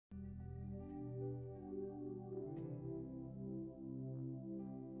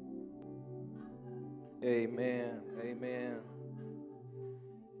Amen. Amen.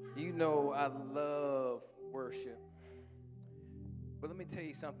 You know, I love worship. But let me tell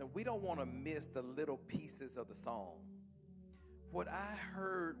you something. We don't want to miss the little pieces of the song. What I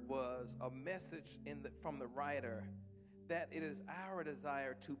heard was a message from the writer that it is our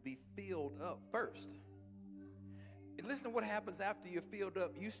desire to be filled up first. And listen to what happens after you're filled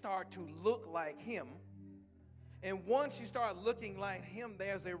up. You start to look like him. And once you start looking like him,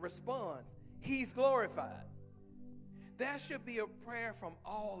 there's a response. He's glorified. That should be a prayer from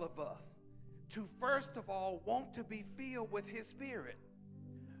all of us to first of all want to be filled with his spirit.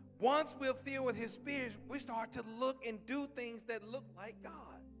 Once we're filled with his spirit, we start to look and do things that look like God.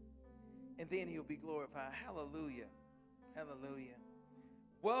 And then he'll be glorified. Hallelujah. Hallelujah.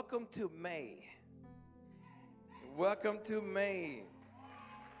 Welcome to May. Welcome to May.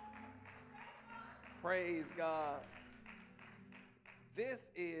 Praise God.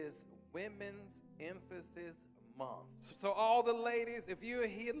 This is Women's Emphasis Month. So all the ladies, if you're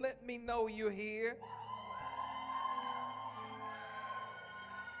here, let me know you're here.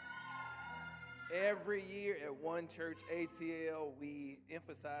 Every year at One Church ATL, we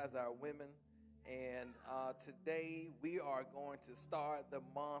emphasize our women. And today we are going to start the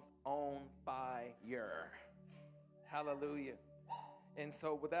month on fire. Hallelujah. And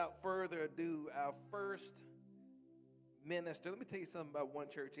so without further ado, our first minister, let me tell you something about One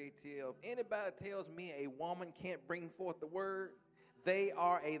Church ATL. If anybody tells me a woman can't bring forth the word, they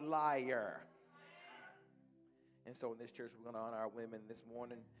are a liar. And so in this church, we're going to honor our women this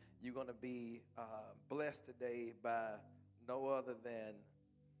morning. You're going to be blessed today by no other than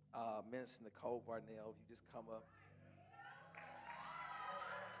Minister Nichole, Varnell. If you just come up.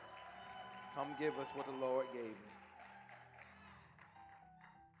 Come give us what the Lord gave you.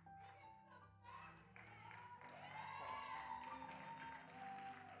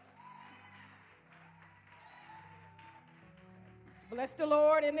 Bless the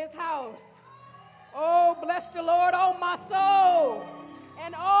Lord in this house. Oh, bless the Lord, oh my soul,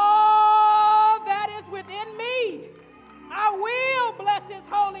 and all that is within me. I will bless his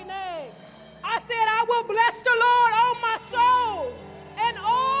holy name. I said I will bless the Lord, oh my soul, and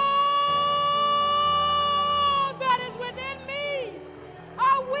all that is within me.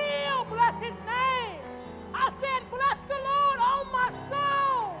 I will bless his name. I said bless the Lord, oh my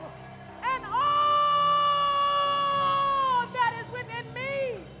soul, and all that is within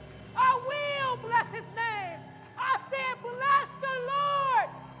me. I will bless his name. I said bless the Lord,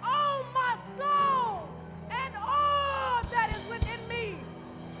 oh my soul, and all that is within me.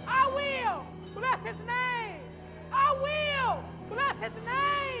 I will bless his name. I will bless his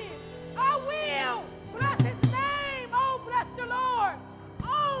name. I will bless his name. Oh, bless the Lord,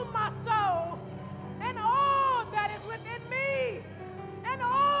 oh my soul, and all that is within me. And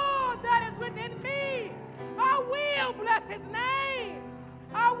all that is within me. I will bless his name.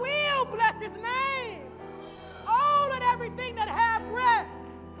 I will bless his name. Oh, let everything that have breath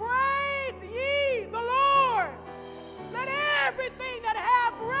praise ye the Lord. Let everything that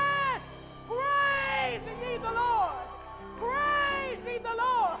have breath praise ye the Lord. Praise ye the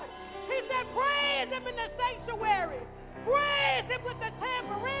Lord. He said praise him in the sanctuary. Praise him with the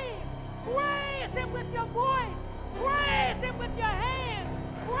tambourine. Praise him with your voice. Praise him with your hands.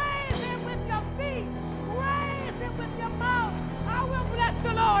 Praise him with your feet. Praise him with your mouth. I will bless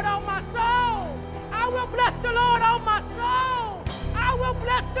the Lord, oh my soul. I will bless the Lord, oh my soul. I will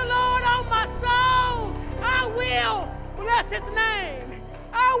bless the Lord, oh my soul. I will bless his name.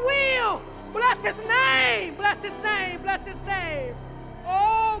 I will bless his name. Bless his name. Bless his name.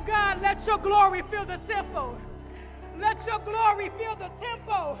 Oh God, let your glory fill the temple. Let your glory fill the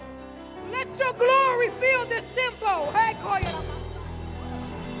temple. Let your glory fill this temple. Hey,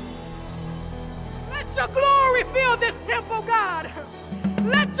 let your glory fill this temple, God.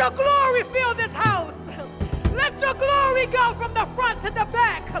 Let your glory fill this house. Let your glory go from the front to the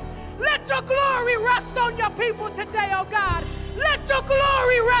back. Let your glory rest on your people today, oh God. Let your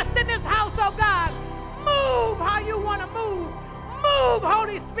glory rest in this house, oh God. Move how you want to move. Move,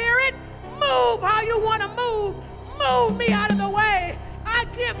 Holy Spirit. Move how you want to move. Move me out of the way. I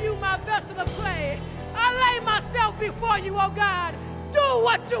give you my vessel of clay. I lay myself before you, oh God. Do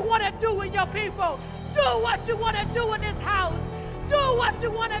what you want to do in your people. Do what you want to do in this house. Do what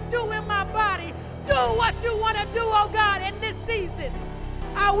you want to do in my body. Do what you want to do, oh God, in this season.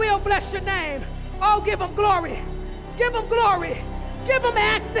 I will bless your name. Oh, give him glory. Give him glory. Give him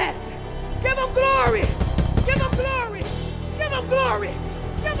access. Give him glory. Give him glory. Give him glory.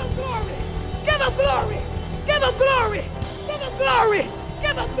 Give him glory. Give him glory. Give him glory. Give him glory.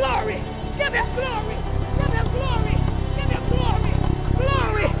 Give him glory. Give him glory. Give him glory. Give him glory.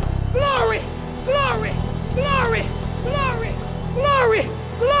 Glory. Glory. Glory.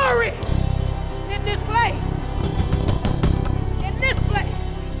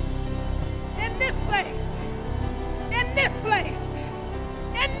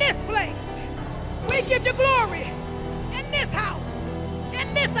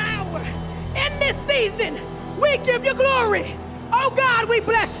 glory. Oh God, we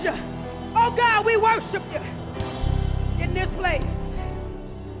bless you. Oh God, we worship you in this place.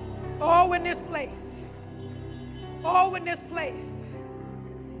 Oh, in this place. Oh, in this place.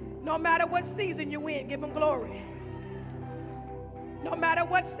 No matter what season you're in, give him glory. No matter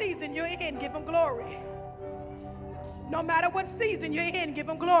what season you're in, give him glory. No matter what season you're in, give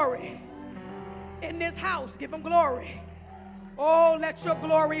him glory. In this house, give him glory. Oh, let your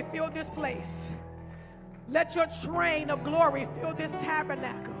glory fill this place. Let your train of glory fill this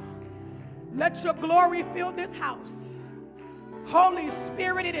tabernacle. Let your glory fill this house. Holy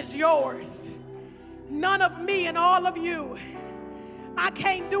Spirit, it is yours. None of me and all of you. I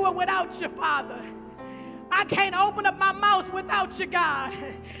can't do it without you, Father. I can't open up my mouth without you, God.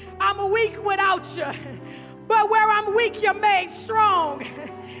 I'm weak without you. But where I'm weak, you're made strong.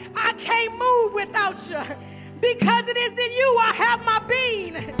 I can't move without you. Because it is in you I have my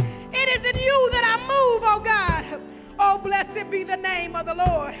being. It is in you that I move, oh God. Oh, blessed be the name of the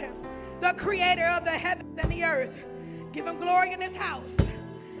Lord, the creator of the heavens and the earth. Give him glory in this house.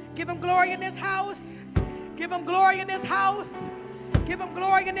 Give him glory in this house. Give him glory in this house. Give him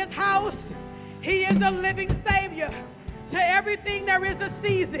glory in this house. He is the living Savior. To everything there is a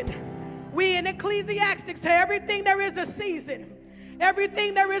season. We in Ecclesiastics, to everything there is a season.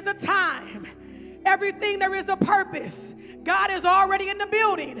 Everything there is a time. Everything there is a purpose. God is already in the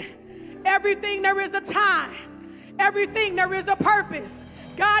building. Everything there is a time. Everything there is a purpose.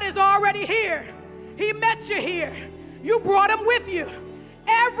 God is already here. He met you here. You brought him with you.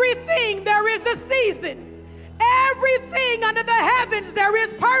 Everything there is a season. Everything under the heavens there is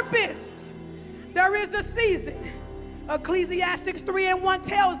purpose. There is a season. Ecclesiastics 3:1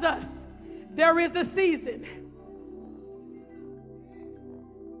 tells us there is a season.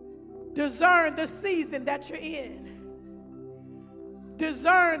 Discern the season that you're in.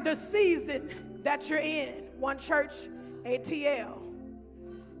 Discern the season that you're in. One Church ATL.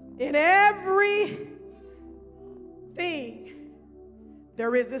 In everything,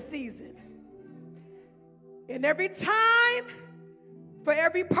 there is a season. In every time, for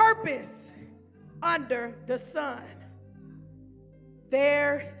every purpose under the sun,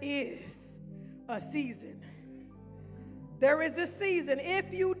 there is a season. There is a season.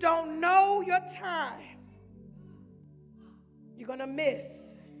 If you don't know your time, you're going to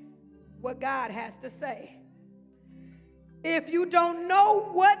miss what God has to say. If you don't know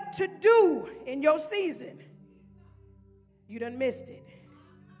what to do in your season, you done missed it.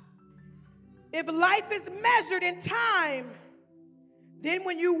 If life is measured in time, then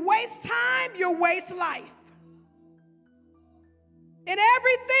when you waste time, you waste life. In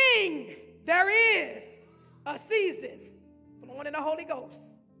everything, there is a season. Flowing in the Holy Ghost.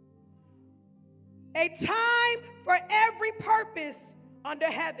 A time for every purpose under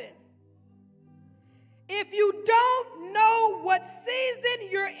heaven. If you don't know what season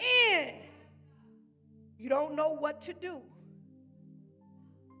you're in, you don't know what to do.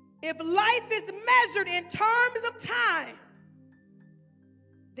 If life is measured in terms of time,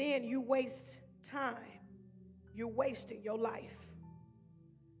 then you waste time. You're wasting your life.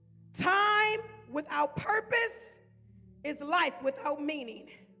 Time without purpose is life without meaning.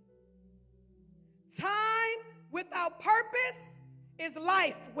 Time without purpose is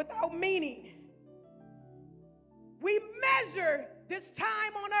life without meaning. We measure this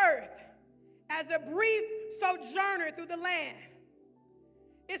time on earth as a brief sojourner through the land.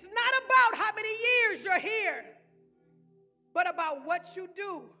 It's not about how many years you're here, but about what you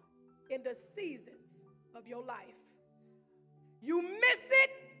do in the seasons of your life. You miss it,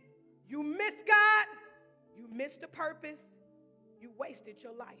 you miss God, you missed the purpose, you wasted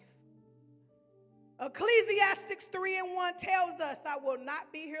your life. Ecclesiastics 3:1 tells us, I will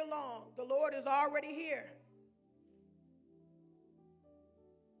not be here long. The Lord is already here.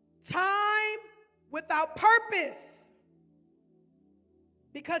 Time without purpose.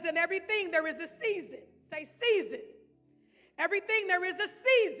 Because in everything there is a season. Say season. Everything there is a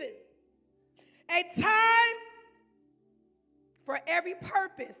season. A time for every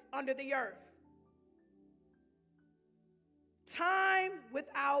purpose under the earth. Time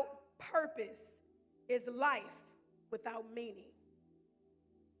without purpose is life without meaning.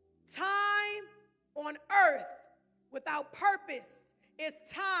 Time on earth without purpose is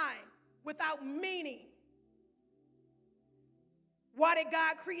time without meaning. Why did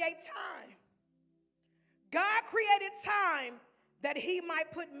God create time? God created time that he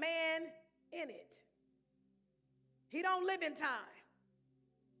might put man in it. He don't live in time.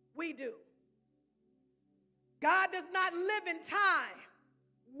 We do. God does not live in time.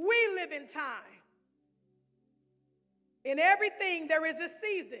 We live in time. In everything there is a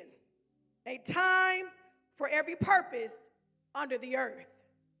season, a time for every purpose under the earth.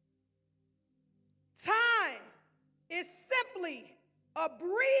 Time is simply a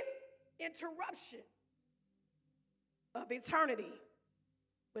brief interruption of eternity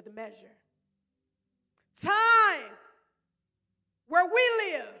with measure. Time, where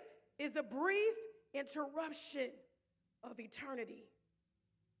we live, is a brief interruption of eternity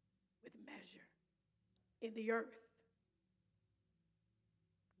with measure in the earth.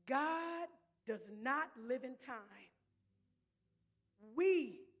 God does not live in time.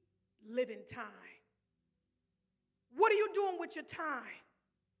 We live in time. What are you doing with your time?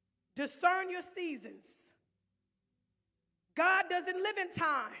 Discern your seasons. God doesn't live in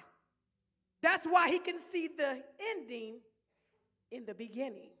time. That's why he can see the ending in the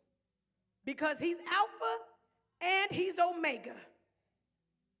beginning. Because he's Alpha and he's Omega.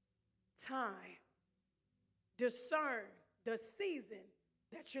 Time. Discern the season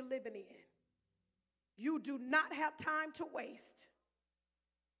that you're living in. You do not have time to waste.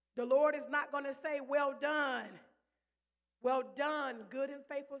 The Lord is not going to say, well done, good and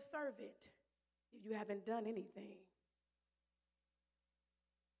faithful servant, if you haven't done anything.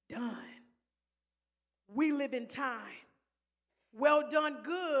 Done. We live in time. Well done,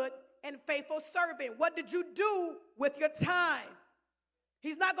 good and faithful servant. What did you do with your time?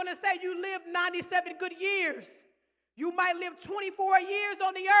 He's not going to say you lived 97 good years. You might live 24 years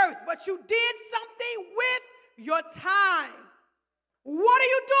on the earth, but you did something with your time. What are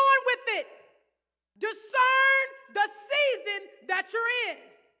you doing with it? Discern the season that you're in.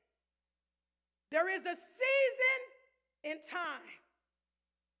 There is a season in time.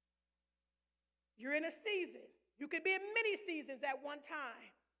 You're in a season. You could be in many seasons at one time.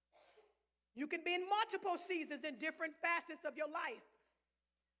 You can be in multiple seasons in different facets of your life,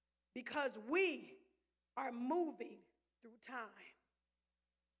 because we are moving through time.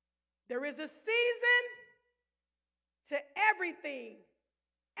 There is a season to everything.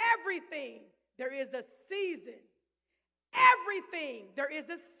 Everything. There is a season. Everything. There is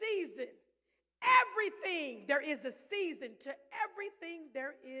a season. Everything. There is a season. To everything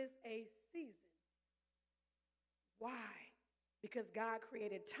there is a season. Why? Because God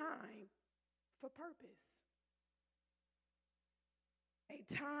created time for purpose. A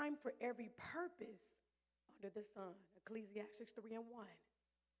time for every purpose under the sun. Ecclesiastes 3:1.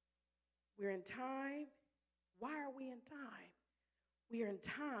 We're in time. Why are we in time? We are in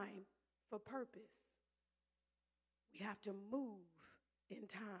time for purpose. We have to move in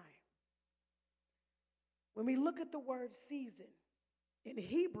time. When we look at the word season, in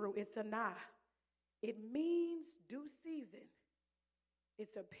Hebrew it's anah. It means due season.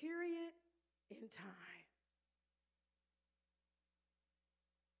 It's a period in time.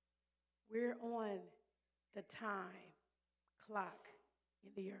 We're on the time clock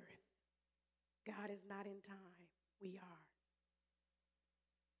in the earth. God is not in time. We are.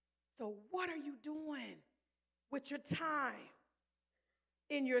 So what are you doing with your time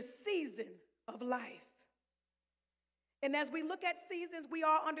in your season of life? And as we look at seasons, we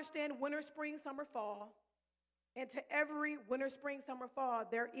all understand winter, spring, summer, fall. And to every winter, spring, summer, fall,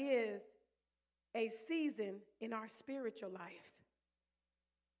 there is a season in our spiritual life.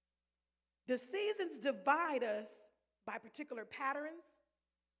 The seasons divide us by particular patterns.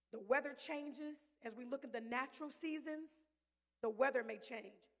 The weather changes. As we look at the natural seasons, the weather may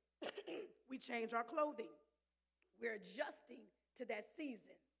change. We change our clothing. We're adjusting to that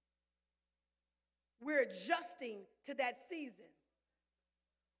season. We're adjusting to that season.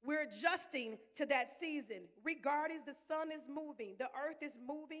 We're adjusting to that season. Regardless, the sun is moving. The earth is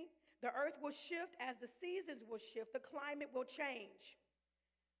moving. The earth will shift as the seasons will shift. The climate will change.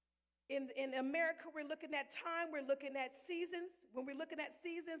 In America, we're looking at time. We're looking at seasons. When we're looking at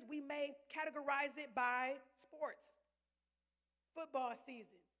seasons, we may categorize it by sports. Football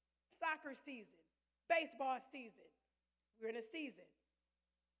season, soccer season, baseball season. We're in a season.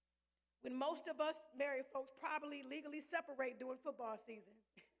 When most of us married folks probably legally separate during football season.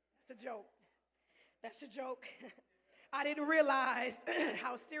 That's a joke. That's a joke. I didn't realize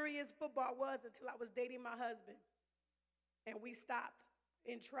how serious football was until I was dating my husband. And we stopped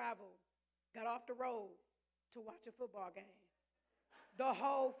and traveled, got off the road to watch a football game. The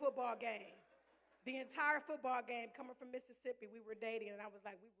whole football game. The entire football game coming from Mississippi. We were dating, and I was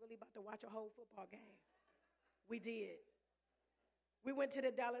like, we really about to watch a whole football game. We did. We went to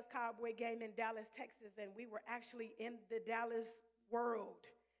the Dallas Cowboy game in Dallas, Texas, and we were actually in the Dallas world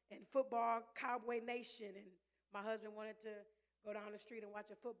and football Cowboy Nation. And my husband wanted to go down the street and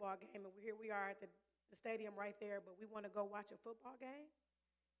watch a football game, and here we are at the stadium right there, but we want to go watch a football game.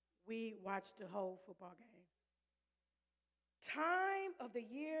 We watched the whole football game. Time of the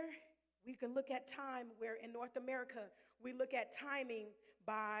year We can look at time where in North America, we look at timing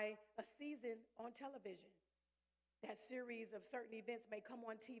by a season on television. That series of certain events may come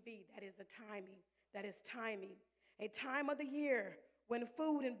on TV. That is a timing. That is timing. A time of the year when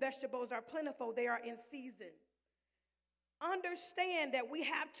food and vegetables are plentiful, they are in season. Understand that we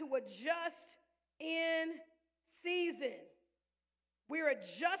have to adjust in season. We're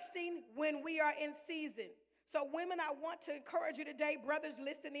adjusting when we are in season. So women, I want to encourage you today, brothers,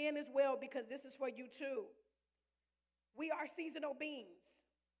 listen in as well, because this is for you too. We are seasonal beings.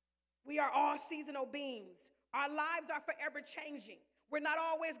 We are all seasonal beings. Our lives are forever changing. We're not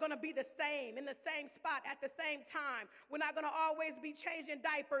always going to be the same, in the same spot at the same time. We're not going to always be changing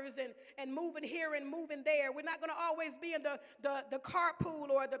diapers and moving here and moving there. We're not going to always be in the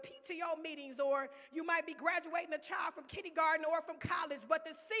carpool or the PTO meetings, or you might be graduating a child from kindergarten or from college, but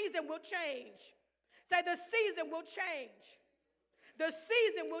the season will change. Say, the season will change. The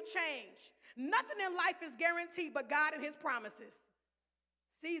season will change. Nothing in life is guaranteed but God and his promises.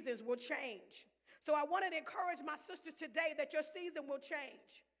 Seasons will change. So I wanted to encourage my sisters today that your season will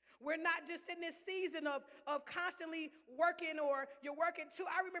change. We're not just in this season of constantly working, or you're working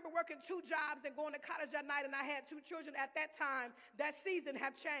I remember working 2 jobs and going to college at night, and I had 2 children at that time. That season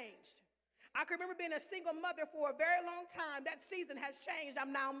have changed. I can remember being a single mother for a very long time. That season has changed.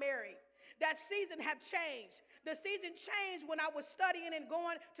 I'm now married. That season have changed. The season changed when I was studying and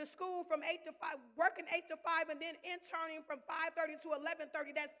going to school from 8 to 5, working 8 to 5, and then interning from 5:30 to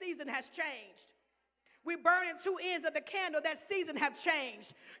 11:30. That season has changed. We burning 2 ends of the candle. That season have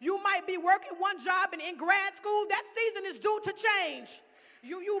changed. You might be working one job and in grad school. That season is due to change.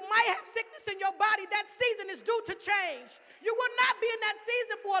 You might have sickness in your body. That season is due to change. You will not be in that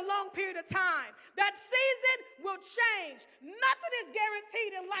season for a long period of time. That season will change. Nothing is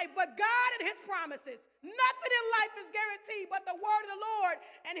guaranteed in life but God and his promises. Nothing in life is guaranteed but the word of the Lord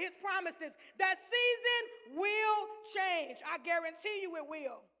and his promises. That season will change. I guarantee you it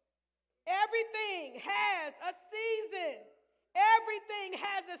will. Everything has a season. Everything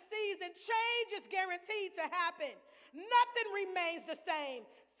has a season. Change is guaranteed to happen. Nothing remains the same.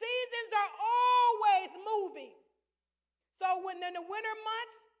 Seasons are always moving. So when in the winter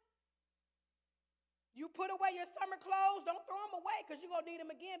months, you put away your summer clothes, don't throw them away, because you're going to need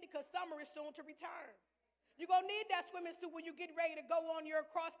them again, because summer is soon to return. You're going to need that swimming suit when you get ready to go on your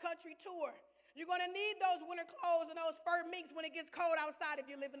cross-country tour. You're going to need those winter clothes and those fur minks when it gets cold outside if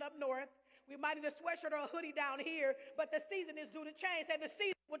you're living up north. We might need a sweatshirt or a hoodie down here, but the season is due to change. Say, the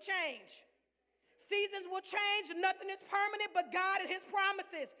season will change. Seasons will change. Nothing is permanent but God and his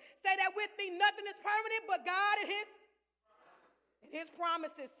promises. Say that with me. Nothing is permanent but God and his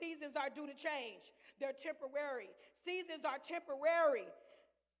promises. Seasons are due to change. They're temporary. Seasons are temporary.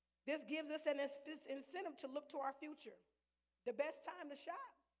 This gives us an incentive to look to our future. The best time to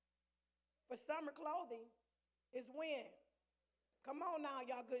shop for summer clothing is when? Come on now,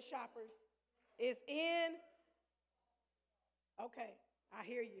 y'all good shoppers. It's in. Okay, I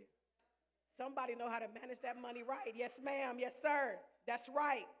hear you. Somebody know how to manage that money right. Yes, ma'am. Yes, sir. That's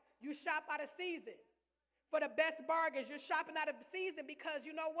right. You shop out of season. For the best bargains, you're shopping out of season because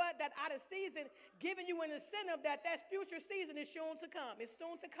you know what? That out of season giving you an incentive that future season is soon to come. It's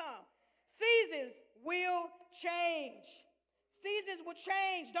soon to come. Seasons will change. Seasons will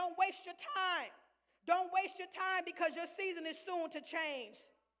change. Don't waste your time. Don't waste your time because your season is soon to change.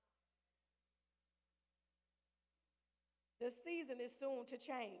 The season is soon to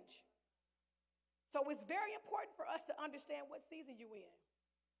change. So it's very important for us to understand what season you're in.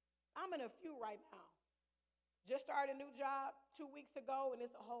 I'm in a few right now. Just started a new job 2 weeks ago, and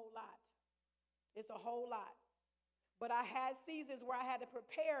it's a whole lot. It's a whole lot. But I had seasons where I had to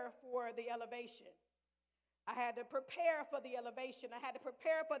prepare for the elevation. I had to prepare for the elevation. I had to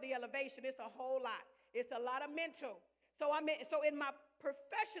prepare for the elevation. It's a whole lot. It's a lot of mental. So in my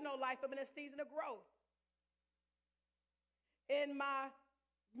professional life, I'm in a season of growth. In my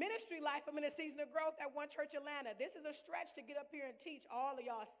ministry life, I'm in a season of growth at One Church Atlanta. This is a stretch to get up here and teach all of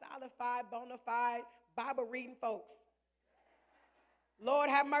y'all solidified, bona fide, Bible reading folks. Lord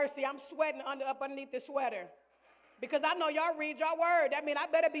have mercy, I'm sweating up underneath the sweater. Because I know y'all read your word. That means I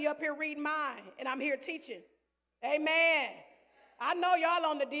better be up here reading mine, and I'm here teaching. Amen. I know y'all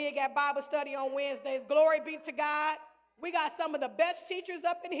on the dig at Bible study on Wednesdays. Glory be to God. We got some of the best teachers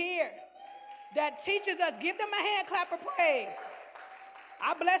up in here that teaches us. Give them a hand clap of praise.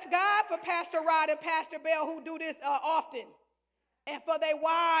 I bless God for Pastor Rod and Pastor Bell who do this often, and for their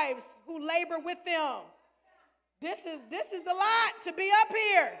wives who labor with them. This is a lot to be up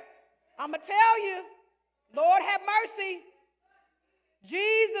here. I'm going to tell you, Lord have mercy.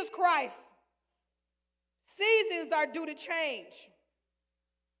 Jesus Christ. Seasons are due to change.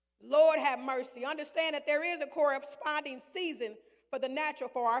 Lord have mercy. Understand that there is a corresponding season for the natural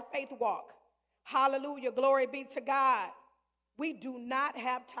for our faith walk. Hallelujah. Glory be to God. We do not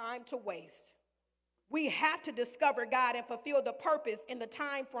have time to waste. We have to discover God and fulfill the purpose in the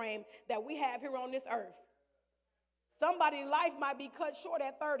time frame that we have here on this earth. Somebody's life might be cut short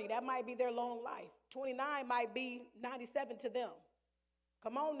at 30. That might be their long life. 29 might be 97 to them.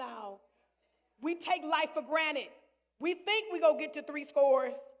 Come on now. We take life for granted. We think we go get to 3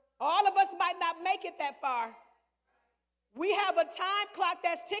 scores. All of us might not make it that far. We have a time clock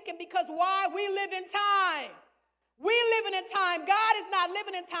that's ticking because why? We live in time. We living in time. God is not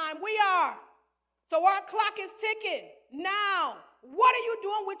living in time. We are. So our clock is ticking. Now, what are you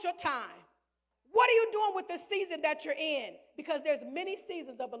doing with your time? What are you doing with the season that you're in? Because there's many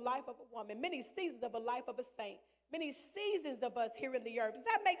seasons of a life of a woman, many seasons of a life of a saint, many seasons of us here in the earth. Does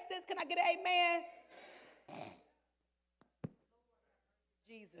that make sense? Can I get an amen?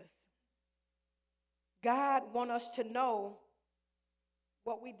 Jesus. God wants us to know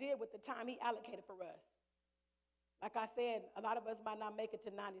what we did with the time he allocated for us. Like I said, a lot of us might not make it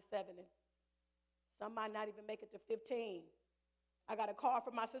to 97, and some might not even make it to 15. I got a call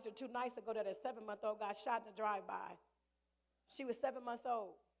from my sister 2 nights ago that a 7-month-old got shot in a drive-by. She was 7 months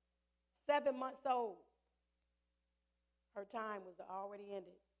old. 7 months old. Her time was already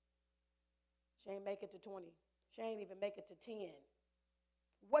ended. She ain't make it to 20. She ain't even make it to 10.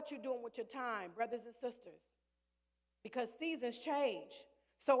 What you doing with your time, brothers and sisters? Because seasons change.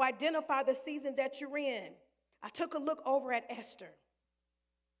 So identify the season that you're in. I took a look over at Esther.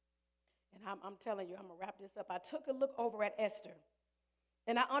 And I'm telling you, I'm going to wrap this up. I took a look over at Esther.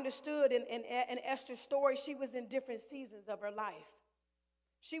 And I understood in Esther's story, she was in different seasons of her life.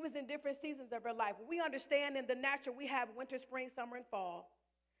 She was in different seasons of her life. We understand in the natural, we have winter, spring, summer, and fall.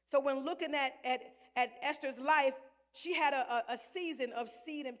 So when looking at Esther's life, she had a season of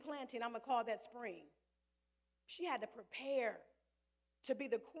seed and planting. I'm going to call that spring. She had to prepare to be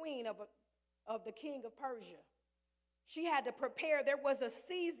the queen of the king of Persia. She had to prepare. There was a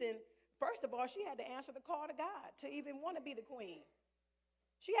season. First of all, she had to answer the call to God to even want to be the queen.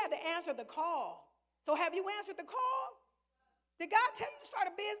 She had to answer the call. So have you answered the call? Did God tell you to start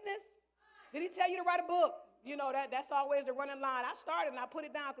a business? Did he tell you to write a book? You know, that's always the running line. I started and I put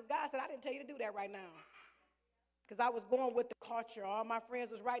it down because God said, I didn't tell you to do that right now. Because I was going with the culture. All my friends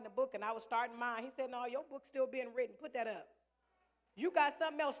was writing a book and I was starting mine. He said, no, your book's still being written. Put that up. You got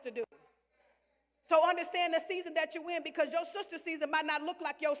something else to do. So understand the season that you're in, because your sister's season might not look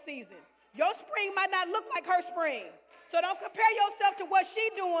like your season. Your spring might not look like her spring. So don't compare yourself to what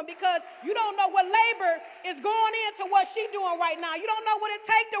she's doing, because you don't know what labor is going into what she's doing right now. You don't know what it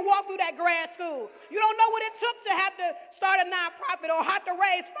takes to walk through that grad school. You don't know what it took to have to start a nonprofit or have to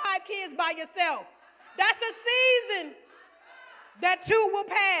raise 5 kids by yourself. That's a season that too will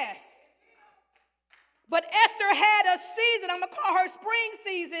pass. But Esther had a season, I'm going to call her spring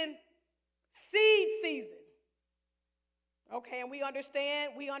season, seed season. Okay, and we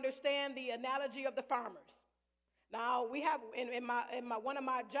understand the analogy of the farmers. Now, we have, in one of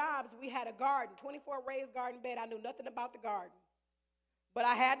my jobs, we had a garden, 24 raised garden bed. I knew nothing about the garden, but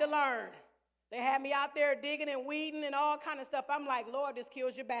I had to learn. They had me out there digging and weeding and all kind of stuff. I'm like, Lord, this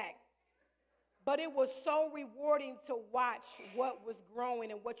kills your back. But it was so rewarding to watch what was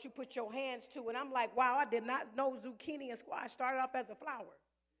growing and what you put your hands to. And I'm like, wow, I did not know zucchini and squash started off as a flower.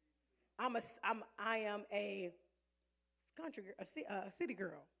 I am a country, a city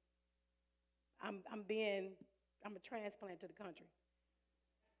girl. I'm a transplant to the country.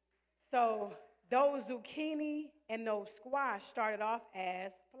 So those zucchini and those squash started off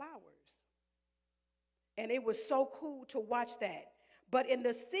as flowers. And it was so cool to watch that. But in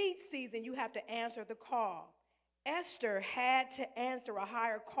the seed season, you have to answer the call. Esther had to answer a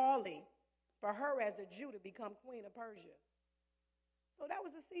higher calling for her as a Jew to become queen of Persia. So that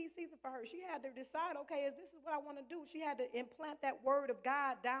was a seed season for her. She had to decide, okay, this is what I want to do. She had to implant that word of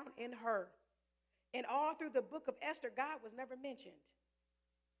God down in her. And all through the book of Esther, God was never mentioned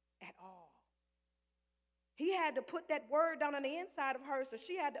at all. He had to put that word down on the inside of her, so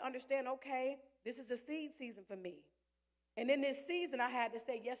she had to understand, okay, this is a seed season for me. And in this season, I had to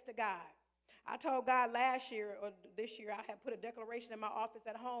say yes to God. I told God last year or this year, I had put a declaration in my office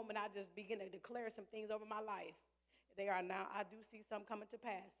at home, and I just began to declare some things over my life. They are now, I do see some coming to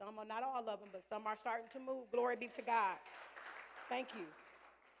pass. Some are not all of them, but some are starting to move. Glory be to God. Thank you.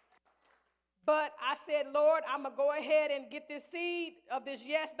 But I said, Lord, I'm going to go ahead and get this seed of this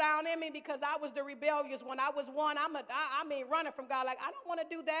yes down in me, because I was the rebellious one. I was one, running from God. Like, I don't want to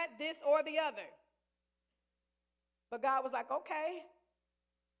do that, this or the other. But God was like, okay,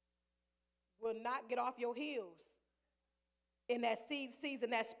 will not get off your heels. in that seed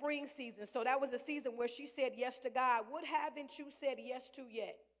season, that spring season. So that was a season where she said yes to God. What haven't you said yes to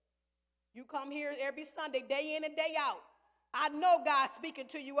yet? You come here every Sunday, day in and day out. I know God's speaking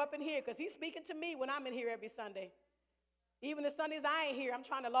to you up in here because he's speaking to me when I'm in here every Sunday. Even the Sundays I ain't here, I'm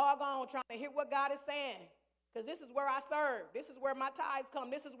trying to log on, trying to hear what God is saying. Because this is where I serve. This is where my tithes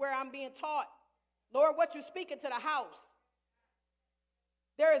come. This is where I'm being taught. Lord, what you speaking to the house?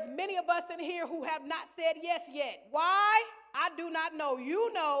 There is many of us in here who have not said yes yet. Why? I do not know.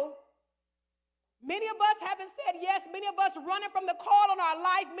 You know. Many of us haven't said yes. Many of us running from the call on our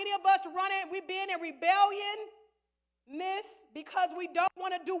life. Many of us running, we've been in rebelliousness because we don't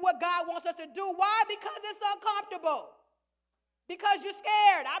want to do what God wants us to do. Why? Because it's uncomfortable. Because you're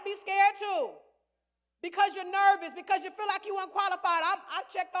scared. I'd be scared too. Because you're nervous. Because you feel like you're unqualified. I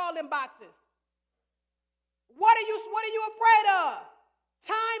checked all them boxes. What are you afraid of?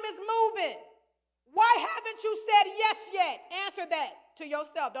 Time is moving. Why haven't you said yes yet? Answer that to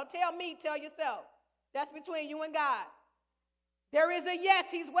yourself. Don't tell me, tell yourself. That's between you and God. There is a yes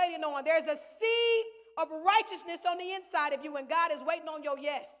he's waiting on. There's a seed of righteousness on the inside of you, and God is waiting on your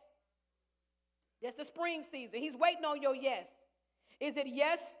yes. That's the spring season. He's waiting on your yes. Is it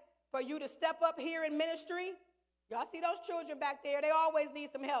yes for you to step up here in ministry? Y'all see those children back there? They always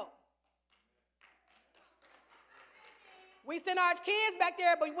need some help. We send our kids back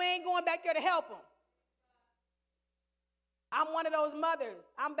there, but we ain't going back there to help them. I'm one of those mothers.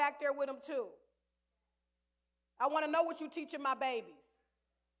 I'm back there with them too. I want to know what you're teaching my babies.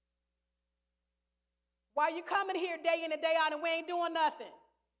 Why you coming here day in and day out and we ain't doing nothing?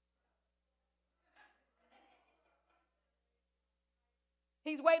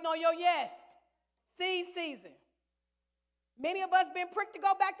 He's waiting on your yes. Seed season. Many of us been pricked to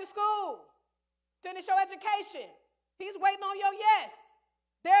go back to school. Finish your education. He's waiting on your yes.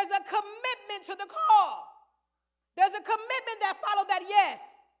 There's a commitment to the call. There's a commitment that follows that yes.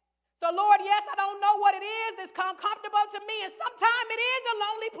 So, Lord, yes, I don't know what it is. It's uncomfortable to me, and sometimes it is a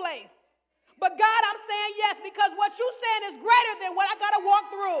lonely place. But, God, I'm saying yes because what you're saying is greater than what I got to walk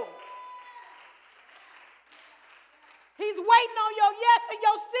through. He's waiting on your yes in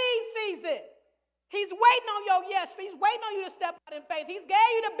your seed season. He's waiting on your yes. He's waiting on you to step out in faith. He's gave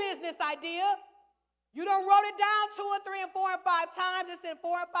you the business idea. You done wrote it down 2 and 3 and 4 and 5 times. It's in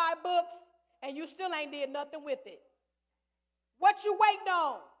 4 and 5 books, and you still ain't did nothing with it. What you waiting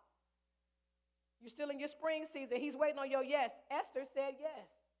on? You still in your spring season. He's waiting on your yes. Esther said yes.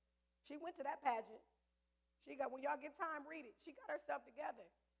 She went to that pageant. When y'all get time, read it. She got herself together.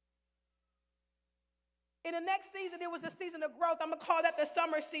 In the next season, it was a season of growth. I'm going to call that the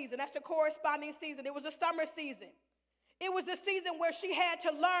summer season. That's the corresponding season. It was a summer season. It was a season where she had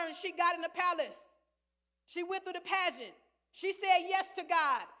to learn. She got in the palace. She went through the pageant. She said yes to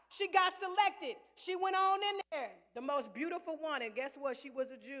God. She got selected. She went on in there. The most beautiful one. And guess what? She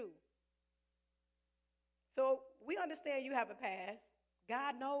was a Jew. So we understand you have a past.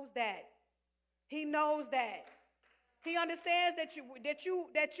 God knows that. He knows that. He understands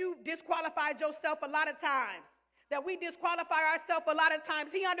that you disqualified yourself a lot of times. That we disqualify ourselves a lot of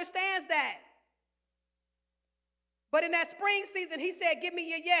times. He understands that. But in that spring season, he said, give me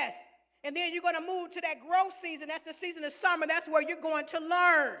your yes. And then you're going to move to that growth season. That's the season of summer. That's where you're going to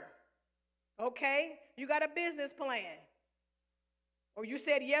learn. Okay? You got a business plan. Or you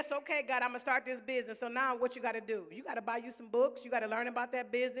said, yes, okay, God, I'm going to start this business. So now what you got to do? You got to buy you some books. You got to learn about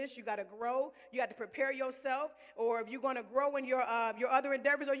that business. You got to grow. You got to prepare yourself. Or if you're going to grow in your other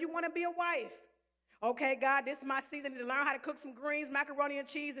endeavors, or you want to be a wife. Okay, God, this is my season to learn how to cook some greens, macaroni and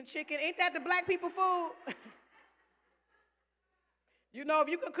cheese and chicken. Ain't that the black people food? You know, if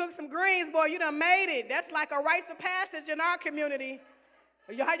you could cook some greens, boy, you done made it. That's like a rites of passage in our community.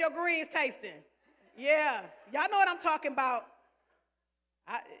 How your greens tasting? Yeah, y'all know what I'm talking about.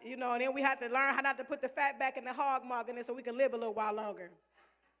 And then we have to learn how not to put the fat back in the hog mug in it so we can live a little while longer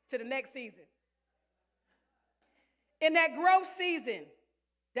to the next season. In that growth season,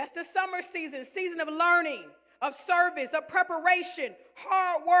 that's the summer season of learning, of service, of preparation,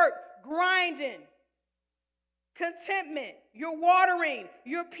 hard work, grinding, contentment. You're watering,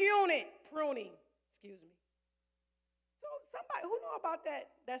 you're pruning. Excuse me. So somebody who know about that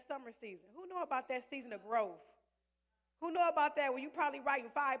summer season? Who know about that season of growth? Who know about that where you probably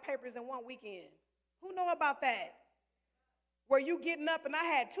writing 5 papers in one weekend? Who know about that? Where you getting up, and I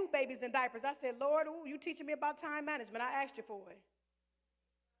had 2 babies in diapers. I said, Lord, you teaching me about time management. I asked you for it.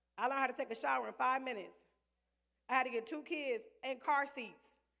 I learned how to take a shower in 5 minutes. I had to get 2 kids in car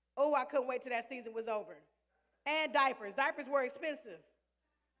seats. Oh, I couldn't wait till that season was over. And diapers. Diapers were expensive.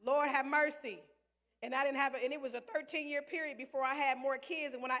 Lord have mercy. And I didn't have it, and it was a 13-year period before I had more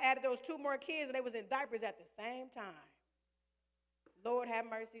kids. And when I added those 2 more kids, and they was in diapers at the same time. Lord have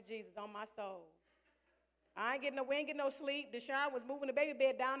mercy, Jesus, on my soul. We ain't getting no sleep. Deshaun was moving the baby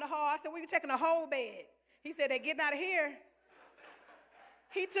bed down the hall. I said, where you taking the whole bed? He said, they're getting out of here.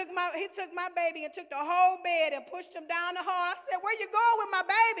 He took my baby and took the whole bed and pushed him down the hall. I said, where you going with my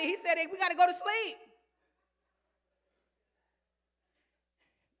baby? He said, hey, we got to go to sleep.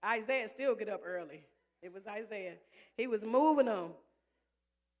 Isaiah still get up early. It was Isaiah. He was moving them.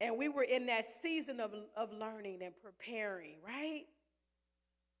 And we were in that season of learning and preparing, right?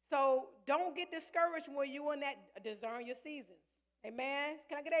 So don't get discouraged when you're in that. Discern your seasons. Amen?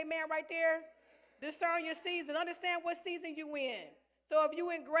 Can I get amen right there? Discern your season. Understand what season you in. So if you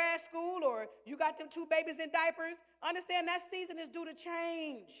in grad school or you got them 2 babies in diapers, understand that season is due to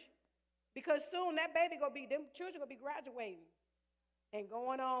change. Because soon them children gonna be graduating and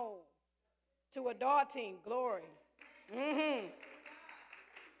going on to adulting, glory.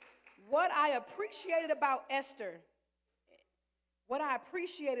 What I appreciated about Esther, what I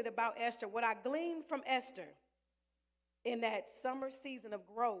gleaned from Esther in that summer season of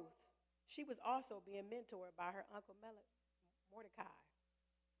growth, she was also being mentored by her uncle Mordecai.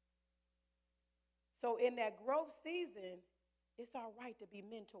 So in that growth season, it's all right to be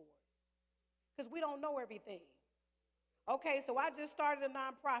mentored because we don't know everything. Okay, so I just started a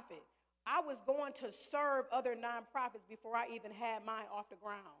nonprofit. I was going to serve other nonprofits before I even had mine off the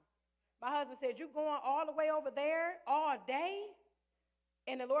ground. My husband said, you going all the way over there all day?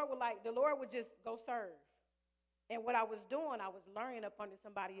 And the Lord would just go serve. And what I was doing, I was learning up under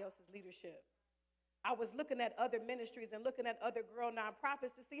somebody else's leadership. I was looking at other ministries and looking at other girl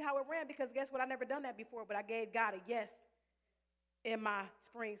nonprofits to see how it ran because guess what? I never done that before, but I gave God a yes in my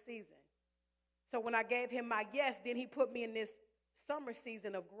spring season. So when I gave him my yes, then he put me in this summer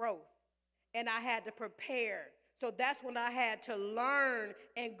season of growth. And I had to prepare. So that's when I had to learn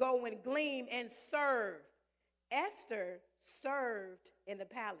and go and glean and serve. Esther served in the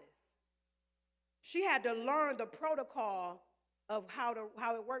palace. She had to learn the protocol of how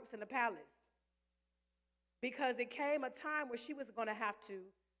it works in the palace. Because it came a time where she was going to have to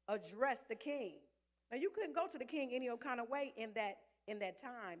address the king. Now, you couldn't go to the king any kind of way in that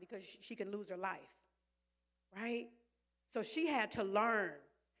time because she can lose her life, right? So she had to learn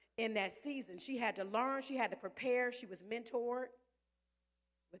in that season. She had to learn. She had to prepare. She was mentored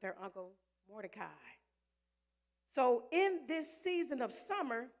with her uncle Mordecai. So in this season of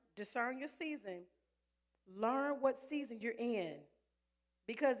summer, discern your season. Learn what season you're in.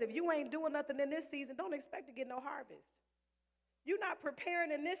 Because if you ain't doing nothing in this season, don't expect to get no harvest. You're not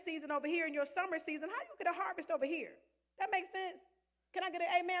preparing in this season over here in your summer season. How you get a harvest over here? That makes sense? Can I get an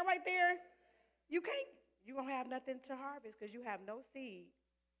amen right there? You can't. You're going to have nothing to harvest because you have no seed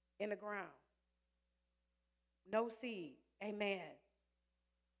in the ground. No seed. Amen.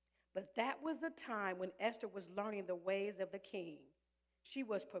 But that was the time when Esther was learning the ways of the king. She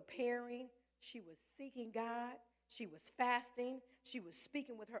was preparing. She was seeking God. She was fasting. She was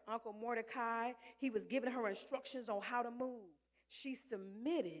speaking with her uncle Mordecai. He was giving her instructions on how to move. She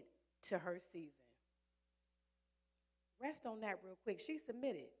submitted to her season. Rest on that real quick. She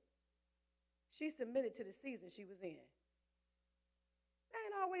submitted. She submitted to the season she was in. That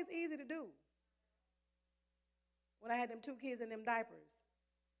ain't always easy to do. When I had them 2 kids in them diapers,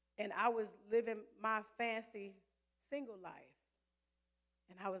 and I was living my fancy single life,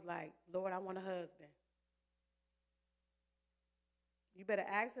 and I was like, Lord, I want a husband. You better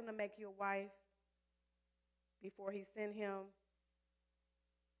ask him to make you a wife before he send him.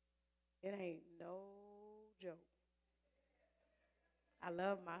 It ain't no joke. I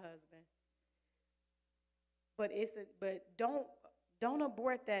love my husband. But don't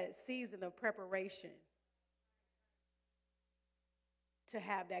abort that season of preparation to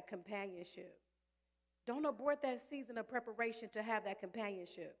have that companionship. Don't abort that season of preparation to have that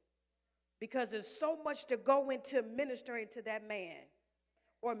companionship. Because there's so much to go into ministering to that man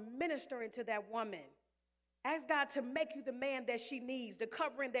or ministering to that woman. Ask God to make you the man that she needs, the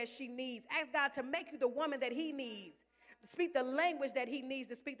covering that she needs. Ask God to make you the woman that he needs, to speak the language that he needs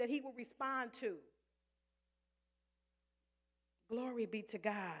to speak, that he will respond to. Glory be to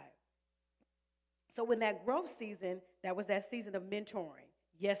God. So in that growth season, that was that season of mentoring.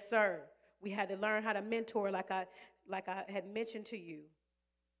 Yes, sir. We had to learn how to mentor like I had mentioned to you.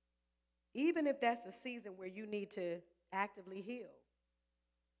 Even if that's a season where you need to actively heal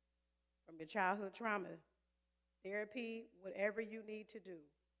from your childhood trauma, therapy, whatever you need to do,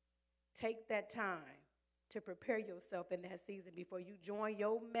 take that time to prepare yourself in that season before you join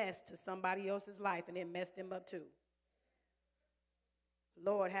your mess to somebody else's life and then mess them up too.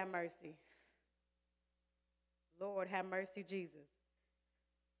 Lord, have mercy. Lord, have mercy, Jesus.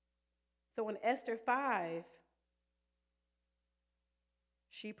 So in Esther 5,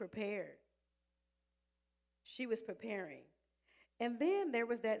 She prepared. She was preparing. And then there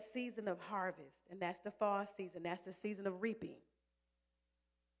was that season of harvest, and that's the fall season. That's the season of reaping.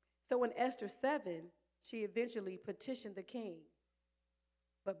 So in Esther 7, she eventually petitioned the king.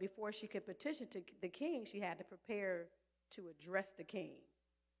 But before she could petition to the king, she had to prepare to address the king.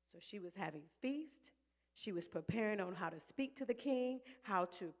 So she was having feast. She was preparing on how to speak to the king, how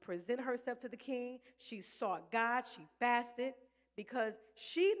to present herself to the king. She sought God. She fasted because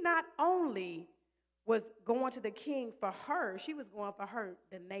she not only was going to the king for her, she was going for her,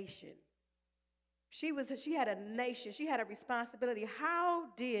 the nation. She had a nation. She had a responsibility. How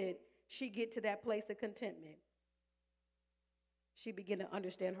did she get to that place of contentment? She began to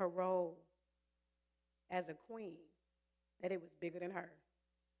understand her role as a queen, that it was bigger than her.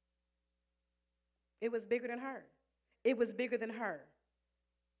 It was bigger than her. It was bigger than her.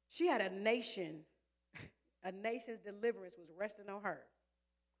 She had a nation. A nation's deliverance was resting on her.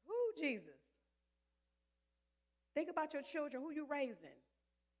 Woo, Jesus. Think about your children. Who you raising?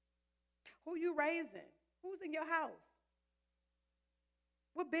 Who you raising? Who's in your house?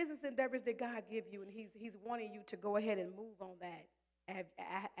 What business endeavors did God give you? And he's wanting you to go ahead and move on that.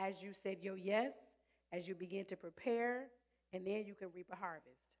 As you said your yes, as you begin to prepare, and then you can reap a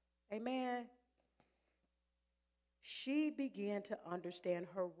harvest. Amen. She began to understand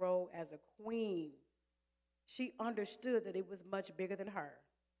her role as a queen. She understood that it was much bigger than her.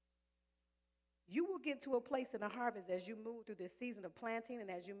 You will get to a place in the harvest as you move through this season of planting and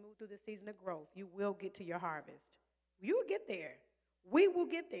as you move through this season of growth. You will get to your harvest. You will get there. We will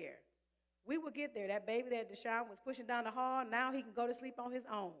get there. We will get there. That baby that Deshaun was pushing down the hall, now he can go to sleep on his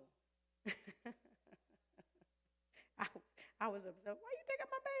own. I was upset. Why you taking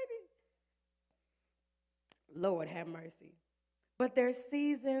my baby? Lord have mercy. But there's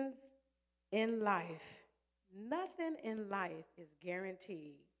seasons in life. Nothing in life is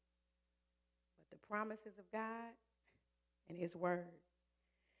guaranteed but the promises of God and his word.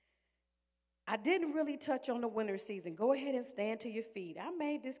 I didn't really touch on the winter season. Go ahead and stand to your feet. I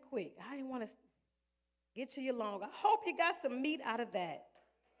made this quick. I didn't want to get to you long. I hope you got some meat out of that.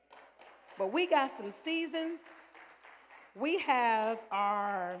 But we got some seasons. We have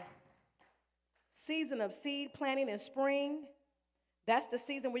our season of seed planting in spring. That's the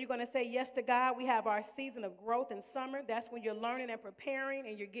season where you're going to say yes to God. We have our season of growth in summer. That's when you're learning and preparing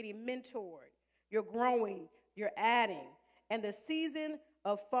and you're getting mentored. You're growing. You're adding. And the season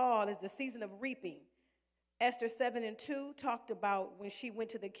of fall is the season of reaping. Esther 7:2 talked about when she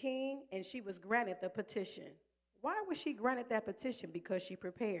went to the king and she was granted the petition. Why was she granted that petition? Because she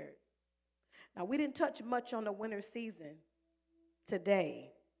prepared. Now, we didn't touch much on the winter season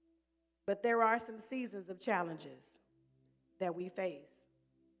today, but there are some seasons of challenges that we face.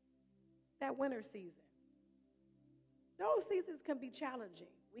 That winter season. Those seasons can be challenging.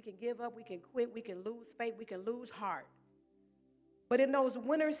 We can give up, we can quit, we can lose faith, we can lose heart. But in those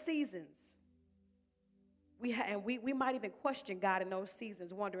winter seasons, we might even question God in those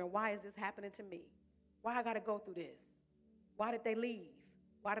seasons, wondering, why is this happening to me? Why I got to go through this? Why did they leave?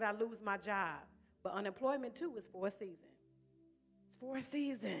 Why did I lose my job? But unemployment, too, is for a season. It's for a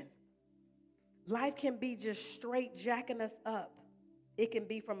season. Life can be just straight jacking us up. It can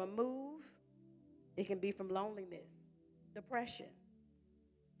be from a move. It can be from loneliness, depression,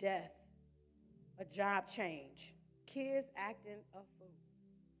 death, a job change, kids acting a fool.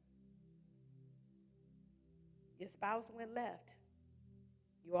 Your spouse went left.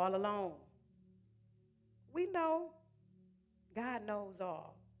 You're all alone. We know God knows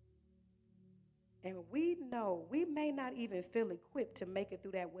all. And we know we may not even feel equipped to make it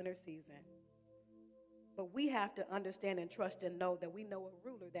through that winter season. But we have to understand and trust and know that we know a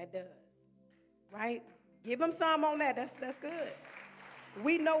ruler that does. Right? Give him some on that. That's good.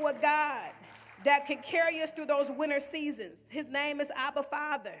 We know a God that can carry us through those winter seasons. His name is Abba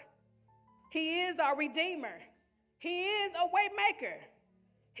Father. He is our Redeemer. He is a way maker.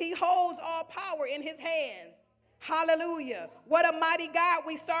 He holds all power in his hands. Hallelujah. What a mighty God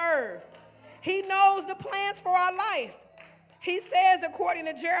we serve. He knows the plans for our life. He says, according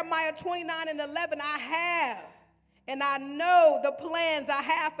to Jeremiah 29:11, I have and I know the plans I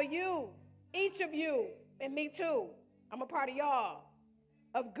have for you, each of you, and me too. I'm a part of y'all,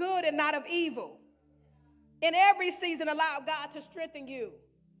 of good and not of evil. In every season, allow God to strengthen you.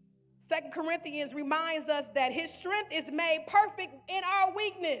 2 Corinthians reminds us that his strength is made perfect in our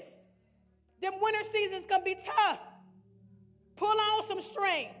weakness. Them winter seasons can be tough. Pull on some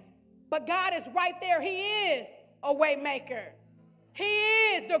strength. But God is right there. He is a way maker. He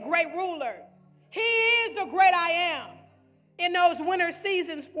is the great ruler. He is the great I am in those winter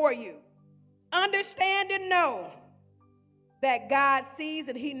seasons for you. Understand and know that God sees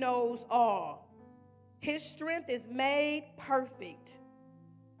and he knows all. His strength is made perfect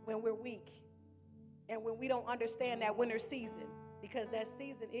when we're weak and when we don't understand that winter season, because that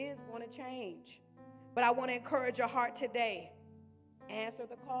season is going to change. But I want to encourage your heart today. Answer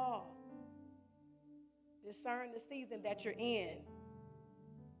the call. Discern the season that you're in.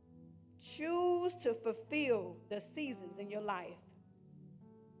 Choose to fulfill the seasons in your life.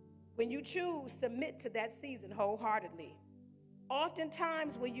 When you choose, submit to that season wholeheartedly.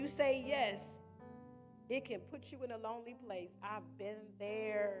 Oftentimes when you say yes, it can put you in a lonely place. I've been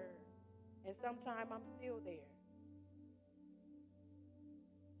there, and sometimes I'm still there.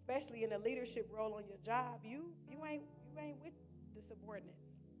 Especially in a leadership role on your job, you ain't with the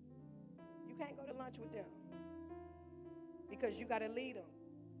subordinates. You can't go to lunch with them because you got to lead them.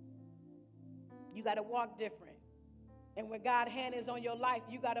 You got to walk different. And when God's hand is on your life,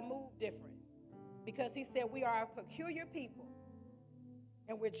 you got to move different, because he said we are a peculiar people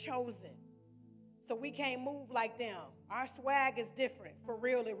and we're chosen. So we can't move like them. Our swag is different. For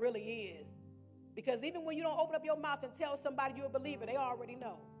real, it really is. Because even when you don't open up your mouth and tell somebody you're a believer, they already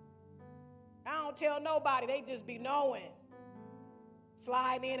know. I don't tell nobody. They just be knowing.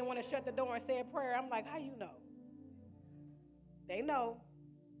 Slide in and want to shut the door and say a prayer. I'm like, how you know? They know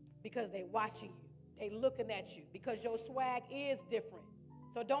because they watching you. They looking at you because your swag is different.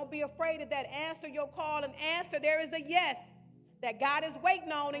 So don't be afraid of that. Answer your call and answer. There is a yes that God is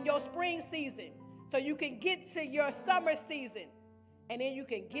waiting on in your spring season, so you can get to your summer season, and then you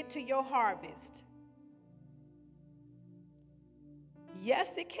can get to your harvest. Yes,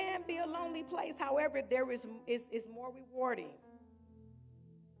 it can be a lonely place. However, there is more rewarding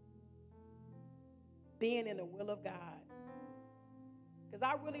being in the will of God. Because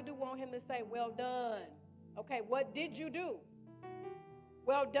I really do want him to say, well done. Okay, what did you do?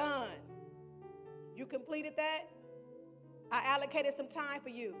 Well done. You completed that? I allocated some time for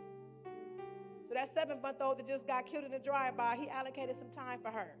you. So that 7-month-old that just got killed in a drive-by, he allocated some time for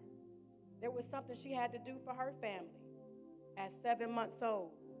her. There was something she had to do for her family at 7 months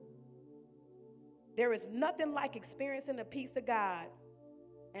old. There is nothing like experiencing the peace of God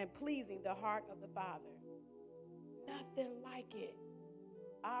and pleasing the heart of the Father. Nothing like it.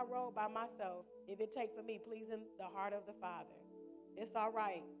 I roll by myself if it takes for me pleasing the heart of the Father. It's all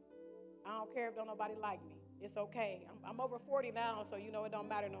right. I don't care if don't nobody like me. It's okay. I'm over 40 now, so you know it don't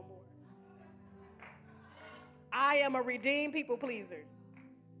matter no more. I am a redeemed people pleaser.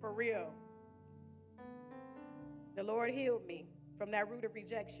 For real. The Lord healed me from that root of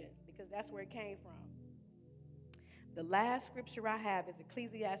rejection, because that's where it came from. The last scripture I have is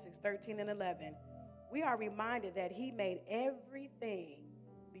Ecclesiastes 13:11. We are reminded that he made everything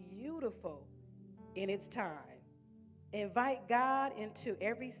beautiful in its time. Invite God into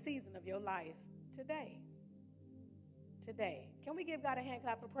every season of your life today. Today. Can we give God a hand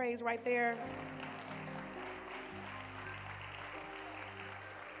clap of praise right there?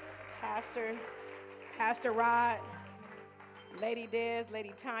 Pastor Rod, Lady Des,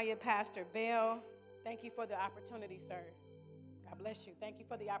 Lady Tanya, Pastor Bell, thank you for the opportunity, sir. God bless you. Thank you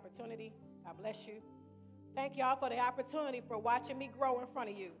for the opportunity. God bless you. Thank y'all for the opportunity for watching me grow in front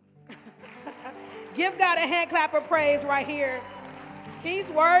of you. Give God a hand clap of praise right here. He's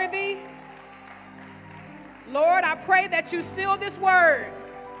worthy. Lord, I pray that you seal this word.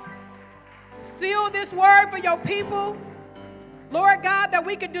 Seal this word for your people. Lord God, that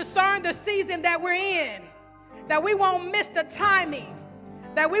we can discern the season that we're in, that we won't miss the timing,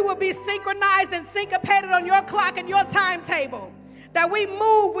 that we will be synchronized and syncopated on your clock and your timetable, that we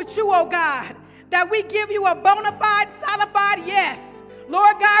move with you, oh God, that we give you a bona fide, solidified yes.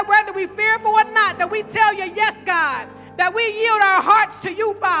 Lord God, whether we fearful or not, that we tell you yes, God, that we yield our hearts to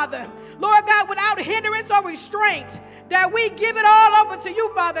you, Father. Lord God, without hindrance or restraint, that we give it all over to you,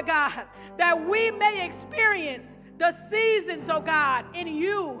 Father God, that we may experience the seasons, oh God, in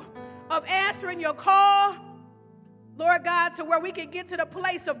you of answering your call, Lord God, to where we can get to the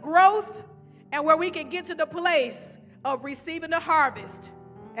place of growth and where we can get to the place of receiving the harvest.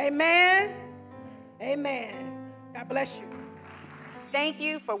 Amen. Amen. God bless you. Thank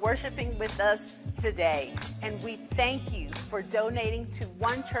you for worshiping with us today, and we thank you for donating to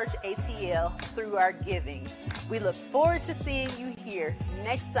One Church ATL through our giving. We look forward to seeing you here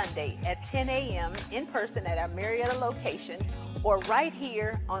next Sunday at 10 a.m. in person at our Marietta location, or right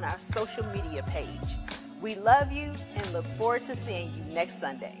here on our social media page. We love you and look forward to seeing you next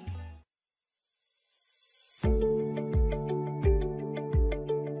Sunday.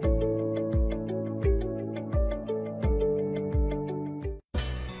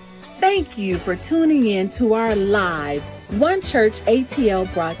 Thank you for tuning in to our live One Church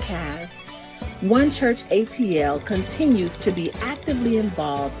ATL broadcast. One Church ATL continues to be actively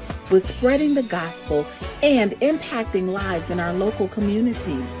involved with spreading the gospel and impacting lives in our local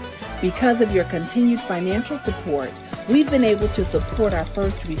communities. Because of your continued financial support, we've been able to support our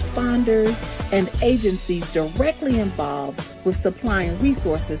first responders and agencies directly involved with supplying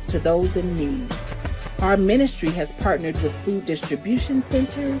resources to those in need. Our ministry has partnered with food distribution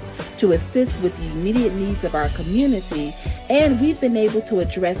centers to assist with the immediate needs of our community, and we've been able to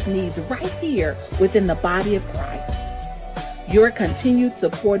address needs right here within the body of Christ. Your continued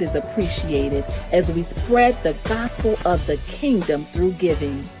support is appreciated as we spread the gospel of the kingdom through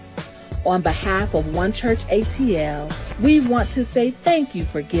giving. On behalf of One Church ATL, we want to say thank you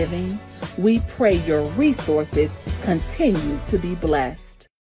for giving. We pray your resources continue to be blessed.